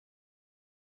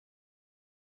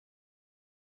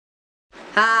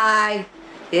Hi,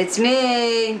 it's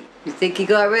me. You think you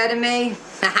got rid of me?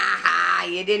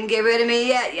 You didn't get rid of me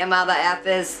yet, you mother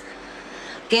effers.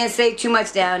 Can't say too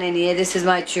much down in here. This is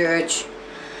my church.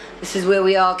 This is where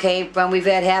we all came from. We've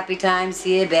had happy times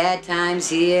here, bad times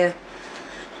here.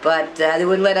 But they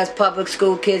wouldn't let us public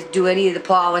school kids do any of the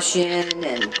polishing,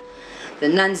 and the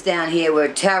nuns down here were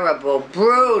terrible,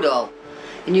 brutal.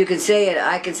 And you can say it,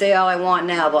 I can say all I want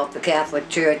now about the Catholic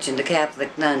Church and the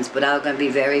Catholic nuns, but I'm going to be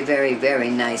very, very,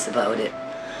 very nice about it.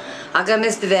 I'm going to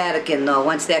miss the Vatican, though.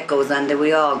 Once that goes under,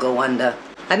 we all go under.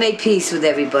 I made peace with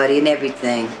everybody and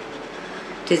everything.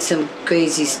 Did some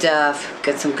crazy stuff,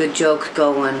 got some good jokes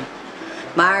going.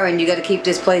 Myron, you got to keep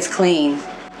this place clean.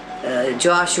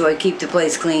 Joshua, keep the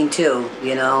place clean too,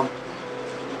 you know.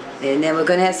 And then we're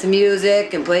going to have some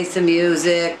music and play some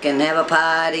music and have a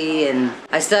party. And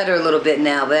I stutter a little bit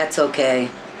now, but that's okay.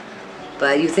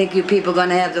 But you think you people are going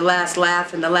to have the last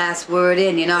laugh and the last word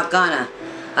in? You're not gonna.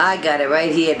 I got it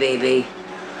right here, baby.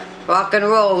 Rock and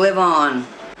roll, live on.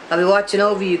 I'll be watching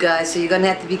over you guys, so you're going to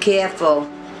have to be careful.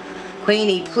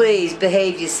 Queenie, please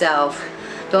behave yourself.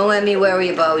 Don't let me worry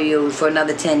about you for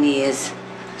another 10 years.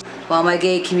 Well, my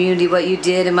gay community, what you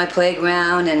did in my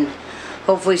playground, and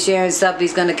hopefully Sharon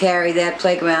Suppy's going to carry that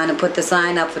playground and put the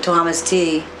sign up for Thomas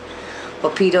T. Or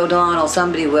Pete O'Donnell,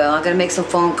 somebody will. I'm going to make some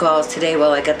phone calls today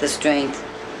while I got the strength.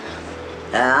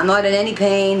 I'm not in any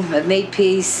pain. I've made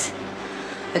peace.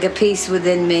 I got peace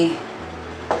within me.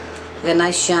 I got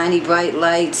nice, shiny, bright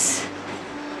lights.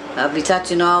 I'll be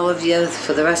touching all of you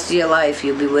for the rest of your life.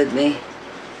 You'll be with me.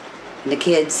 And the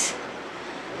kids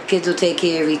will take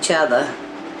care of each other.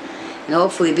 And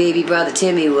hopefully baby brother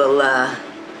Timmy will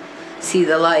see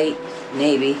the light,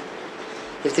 maybe.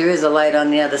 If there is a light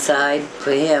on the other side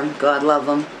for him, God love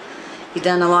him. He's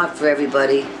done a lot for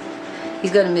everybody.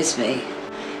 He's gonna miss me.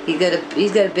 He's got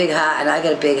a big heart, and I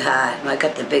got a big heart. I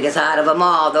got the biggest heart of them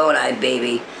all, don't I,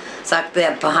 baby? Suck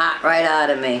that heart right out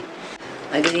of me.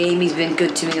 I got Amy's been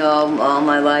good to me all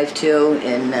my life too,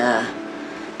 and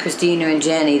Christina and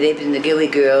Jenny, they've been the Gilly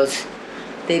girls.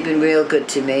 They've been real good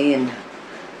to me, and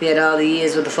we had all the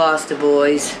years with the foster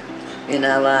boys in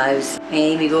our lives.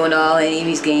 Amy, going to all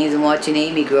Amy's games and watching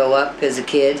Amy grow up as a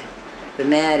kid with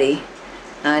Maddie,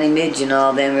 Auntie Midge and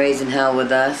all them raising hell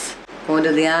with us. Going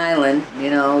to the island, you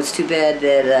know, it's too bad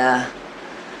that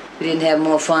we didn't have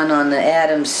more fun on the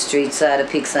Adams Street side of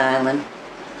Peaks Island,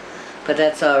 but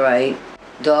that's alright.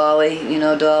 Dolly, you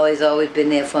know, Dolly's always been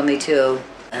there for me too.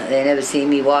 They never seen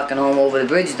me walking home over the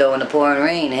bridge though in the pouring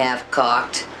rain, half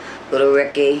cocked. Little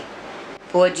Ricky.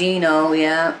 Poor Gino,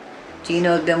 yeah.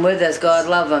 Gino's been with us, God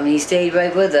love him. He stayed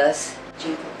right with us.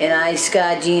 And I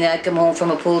scarred Gina. I come home from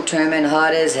a pool tournament,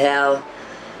 hot as hell.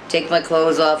 Take my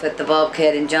clothes off at the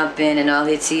bulkhead and jump in, and all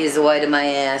he'd see is the white of my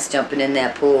ass jumping in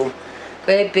that pool.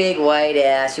 Great big white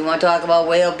ass. You want to talk about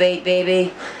whale bait,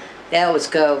 baby? That was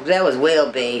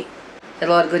whale bait. Had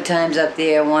a lot of good times up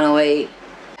there, 108.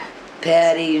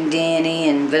 Patty and Danny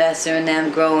and Vanessa and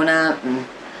them growing up and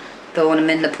throwing them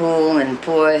in the pool, and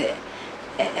poor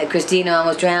Christina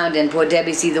almost drowned, and poor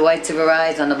Debbie sees the whites of her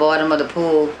eyes on the bottom of the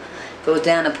pool, goes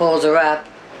down and pulls her up.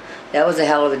 That was a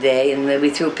hell of a day, and we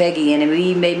threw Peggy in, and we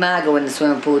even made Margo in the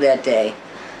swimming pool that day.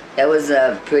 That was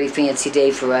a pretty fancy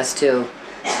day for us too,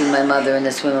 see my mother in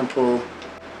the swimming pool.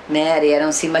 Maddie, I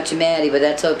don't see much of Maddie, but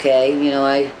that's okay. You know,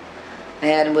 I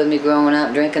had him with me growing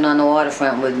up, drinking on the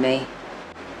waterfront with me.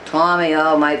 Tommy,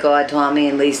 oh my God, Tommy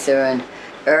and Lisa and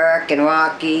Eric and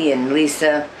Rocky and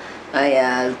Lisa.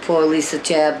 Poor Lisa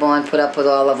Chadbourne put up with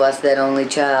all of us, that only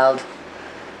child.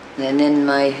 And then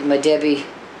my Debbie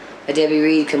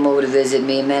Reed come over to visit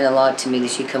me. It meant a lot to me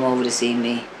that she come over to see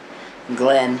me. And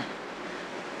Glenn.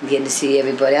 I'm getting to see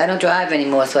everybody. I don't drive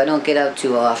anymore, so I don't get out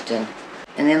too often.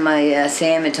 And then my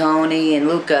Sam and Tony and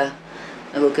Luca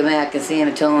Mack and Sam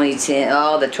and Tony,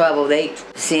 all the trouble.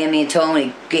 Sammy and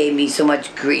Tony gave me so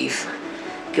much grief.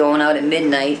 Going out at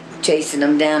midnight, chasing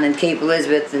them down in Cape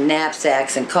Elizabeth, and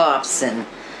knapsacks and cops and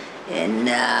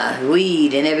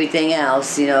weed and everything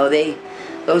else. You know,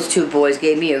 those two boys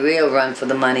gave me a real run for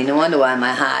the money. No wonder why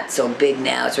my heart's so big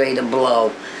now. It's ready to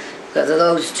blow because of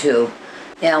those two.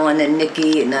 Ellen and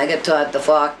Nikki, and I got taught the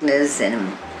Faulkners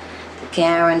and the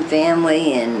Karen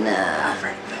family and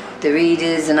the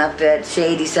Reeders, and up at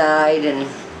Shady Side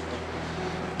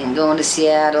and going to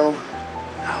Seattle.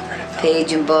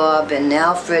 Paige and Bob and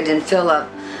Alfred and Philip.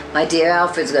 My dear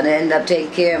Alfred's going to end up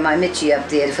taking care of my Mitchie up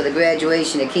there for the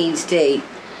graduation at Keene State.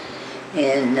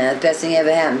 And best thing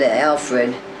ever happened to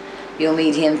Alfred. You'll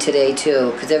meet him today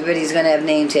too, because everybody's going to have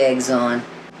name tags on.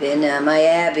 Then my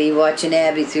Abby, watching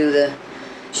Abby through the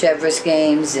Chevrolet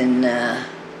games and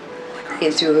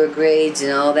getting through her grades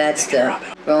and all that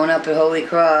stuff. Growing up at Holy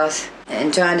Cross.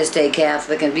 and trying to stay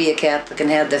Catholic and be a Catholic and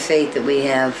have the faith that we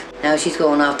have. Now she's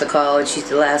going off to college. She's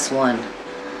the last one.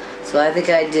 So I think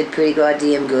I did pretty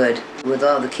goddamn good with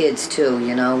all the kids too,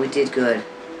 you know. We did good.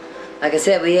 Like I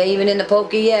said, we ain't even in the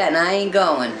poker yet, and I ain't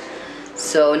going.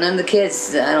 So none of the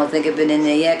kids, I don't think, have been in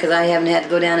there yet, because I haven't had to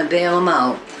go down and bail them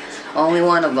out. Only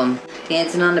one of them.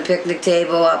 Dancing on the picnic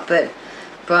table up at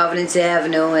Providence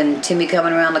Avenue, and Timmy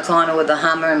coming around the corner with a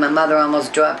Hummer, and my mother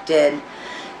almost dropped dead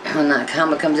when the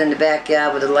Hummer comes in the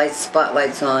backyard with the lights,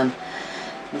 spotlights on.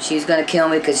 And she was going to kill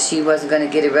me because she wasn't going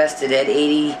to get arrested at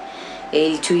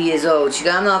 82 years old. She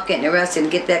goes, I'm not getting arrested,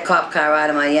 and get that cop car out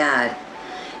of my yard.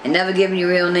 And never giving your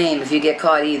real name if you get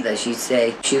caught either, she'd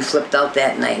say. She flipped out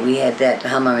that night. We had that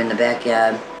Hummer in the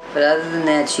backyard. But other than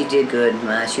that, she did good,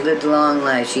 Ma. She lived a long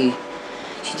life. She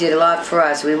did a lot for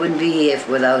us. We wouldn't be here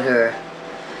without her.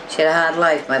 She had a hard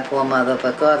life, my poor mother,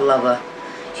 but God love her.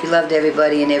 She loved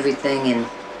everybody and everything, and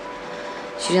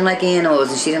she didn't like animals,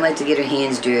 and she didn't like to get her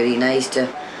hands dirty, and I used to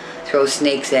throw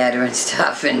snakes at her and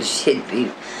stuff, and she'd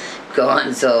be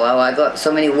gone. So I got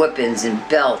so many whippings and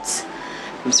belts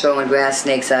from throwing grass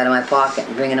snakes out of my pocket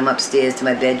and bringing them upstairs to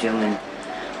my bedroom,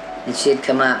 and she'd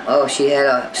come up. Oh, she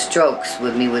had strokes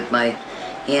with me with my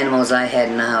animals I had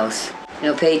in the house. You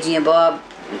know, Paigey and Bob,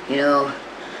 you know,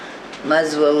 might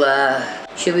as well,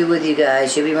 she'll be with you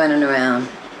guys. She'll be running around.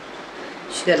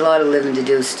 She's got a lot of living to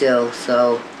do still,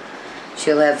 so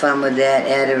she'll have fun with that.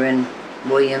 Ada and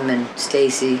William and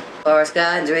Stacy. Forest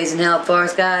Gardens, Raising Hell,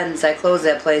 Forest Gardens. I closed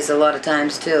that place a lot of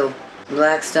times too.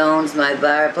 Blackstone's, my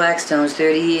bar at Blackstone's,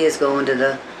 30 years, going to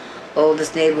the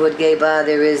oldest neighborhood gay bar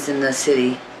there is in the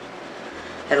city.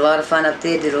 Had a lot of fun up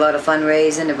there, did a lot of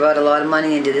fundraising, and brought a lot of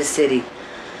money into this city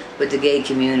with the gay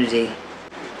community.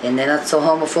 And they're not so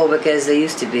homophobic as they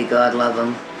used to be, God love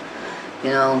them. You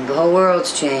know, the whole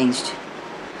world's changed.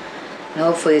 And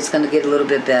hopefully it's going to get a little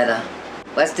bit better.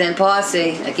 West End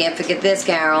Posse, I can't forget this,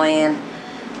 Carol Ann.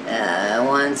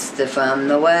 Once they're from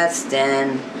the West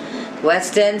End.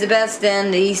 West End's the best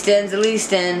end, the East End's the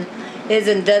least end.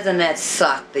 Doesn't that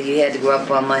suck that you had to grow up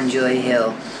on Munjoy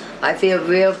Hill? I feel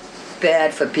real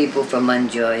bad for people from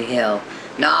Munjoy Hill.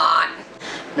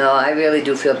 No, I really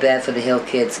do feel bad for the Hill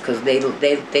kids, because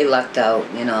they lucked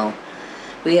out, you know.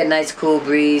 We had nice cool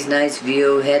breeze, nice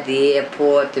view, had the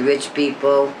airport, the rich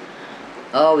people.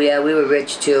 Oh yeah, we were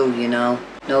rich too, you know.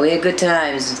 No, we had good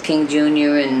times with King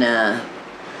Jr. and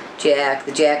Jack.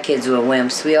 The Jack kids were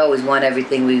wimps. We always won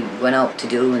everything we went out to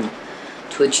do and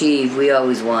to achieve. We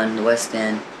always won the West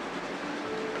End.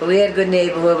 But we had a good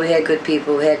neighborhood, we had good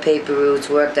people, we had paper routes,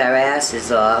 worked our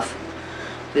asses off.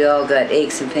 We all got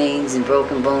aches and pains and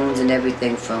broken bones and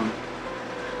everything from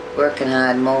working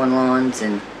hard, mowing lawns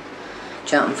and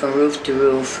jumping from roof to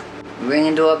roof,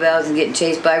 ringing doorbells and getting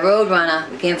chased by Roadrunner.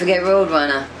 We can't forget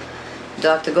Roadrunner.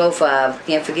 Dr. Gofarb,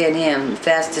 can't forget him. The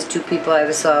fastest two people I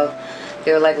ever saw.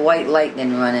 They were like white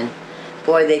lightning running.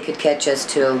 Boy, they could catch us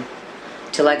too.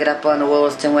 Till I got up on the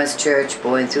Williston West Church,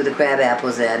 boy, and threw the crab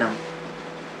apples at them.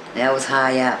 That was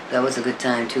high up. That was a good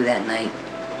time too that night.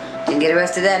 Didn't get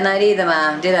arrested that night either,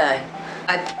 Mom, did I?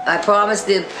 I promised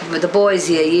the boys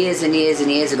here years and years and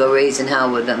years ago, Raising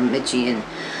Hell with Mitchie and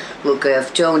Luca,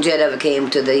 if Joe and Jed ever came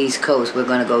to the East Coast, we're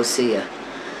going to go see her.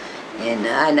 And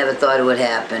I never thought it would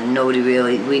happen.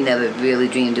 We never really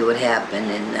dreamed it would happen.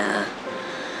 And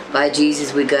by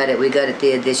Jesus, we got it. We got it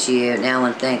there this year. And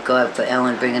Ellen, thank God for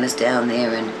Ellen bringing us down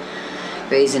there and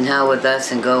Raising Hell with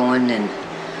us and going and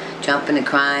jumping and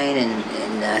crying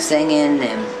and singing.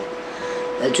 And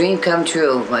a dream come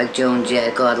true, like Joe and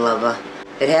Jed, God love her.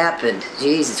 It happened.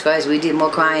 Jesus Christ, we did more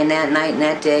crying that night and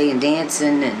that day and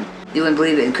dancing, and you wouldn't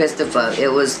believe it. And Christopher,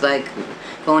 it was like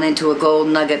going into a gold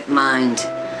nugget mind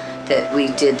that we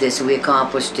did this and we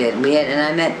accomplished it.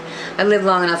 And I lived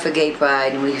long enough for Gay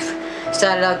Pride, and we've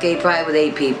started out Gay Pride with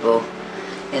 8 people.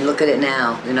 And look at it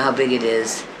now, you know how big it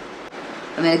is.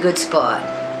 I'm in a good spot.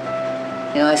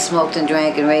 You know, I smoked and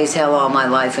drank and raised hell all my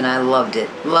life, and I loved it.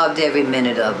 Loved every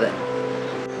minute of it.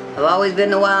 I've always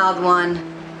been the wild one.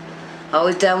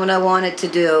 Always done what I wanted to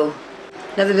do.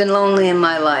 Never been lonely in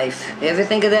my life. You ever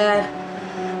think of that?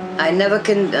 I never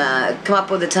can come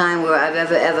up with a time where I've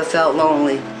ever felt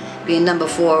lonely, being number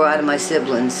 4 out of my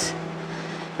siblings.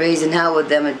 Raising hell with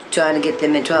them and trying to get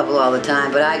them in trouble all the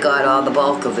time, but I got all the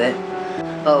bulk of it.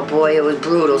 Oh boy, it was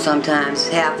brutal sometimes.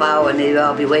 Half hour and they'd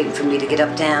all be waiting for me to get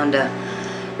uptown to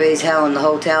raise hell in the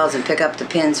hotels and pick up the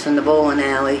pins from the bowling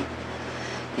alley.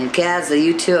 And Kazza,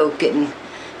 you too,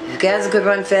 Kazza could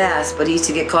run fast, but he used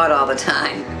to get caught all the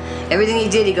time. Everything he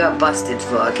did, he got busted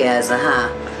for, Kazza, huh?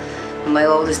 And my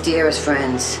oldest, dearest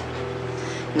friends.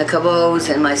 And the Cabos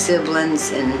and my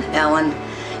siblings and Ellen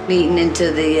meeting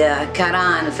into the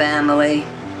Caran family.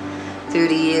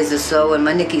 30 years or so, and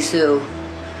my Nikki Sue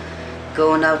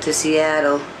going out to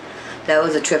Seattle. That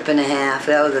was a trip and a half.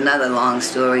 That was another long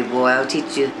story, boy. I'll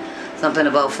teach you something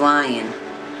about flying.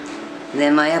 And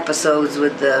then my episodes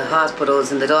with the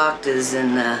hospitals and the doctors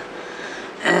and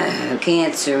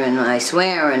cancer and my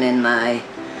swearing and my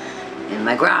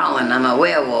growling. I'm a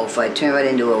werewolf. I turn right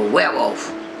into a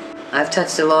werewolf. I've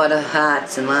touched a lot of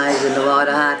hearts and lives, and a lot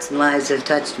of hearts and lives have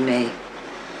touched me.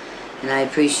 And I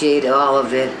appreciate all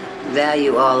of it,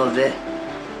 value all of it.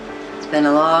 Spent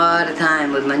a lot of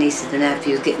time with my nieces and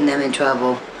nephews, getting them in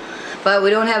trouble. But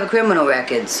we don't have a criminal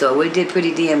record, so we did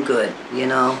pretty damn good, you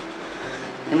know.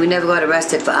 And we never got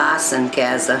arrested for arson,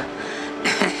 Kaza.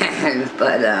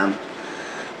 But,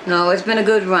 no, it's been a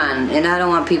good run, and I don't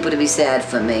want people to be sad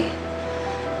for me.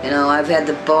 You know, I've had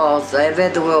the balls, I've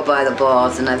had the world by the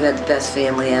balls, and I've had the best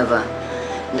family ever,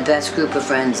 and the best group of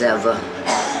friends ever.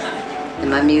 And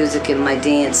my music and my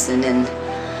dancing, and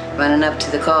running up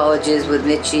to the colleges with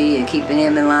Mitchie and keeping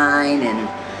him in line,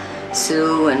 and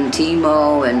Sue and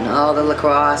Timo and all the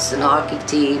lacrosse and hockey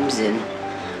teams, and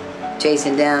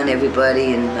chasing down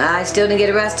everybody. And I still didn't get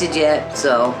arrested yet,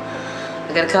 so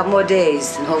I got a couple more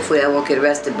days, and hopefully I won't get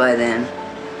arrested by then.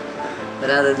 But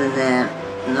other than that,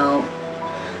 no.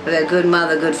 I've had a good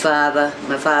mother, good father.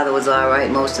 My father was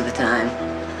alright most of the time.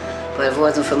 But if it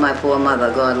wasn't for my poor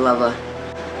mother, God love her.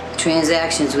 The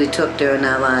transactions we took during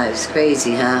our lives,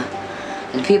 crazy, huh?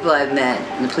 And the people I've met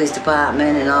in the police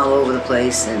department and all over the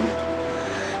place, and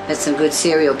met some good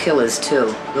serial killers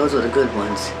too. Those were the good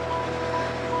ones.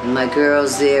 And my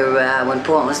girls there, when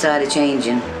Portland started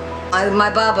changing.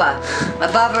 My Baba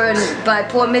and my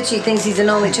poor Mitchie thinks he's an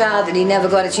only child, and he never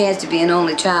got a chance to be an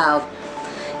only child.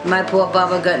 My poor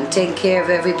Baba got and taking care of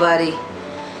everybody,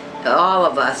 all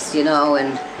of us, you know,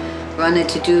 and running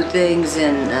to do things,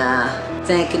 and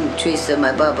thanking Teresa,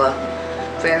 my Baba,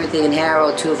 for everything, and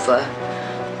Harold too for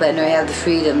letting her have the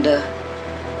freedom to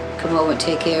come over and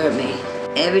take care of me.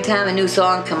 Every time a new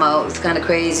song come out, it's kind of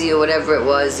crazy or whatever it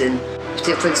was, and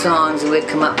different songs, and we'd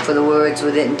come up for the words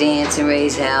with it and dance and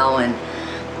raise hell. And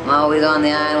I'm always on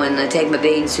the island. I take my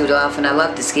bathing suit off, and I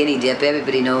love the skinny dip.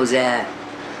 Everybody knows that.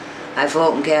 I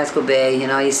float in Casco Bay,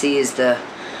 and all you see is the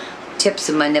tips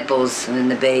of my nipples in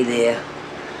the bay there.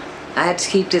 I have to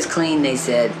keep this clean, they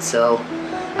said, so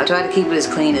I'll try to keep it as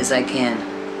clean as I can.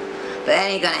 But that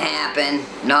ain't gonna happen.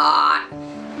 Not.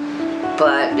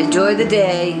 But enjoy the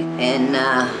day, and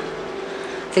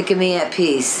think of me at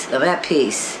peace. I'm at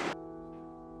peace.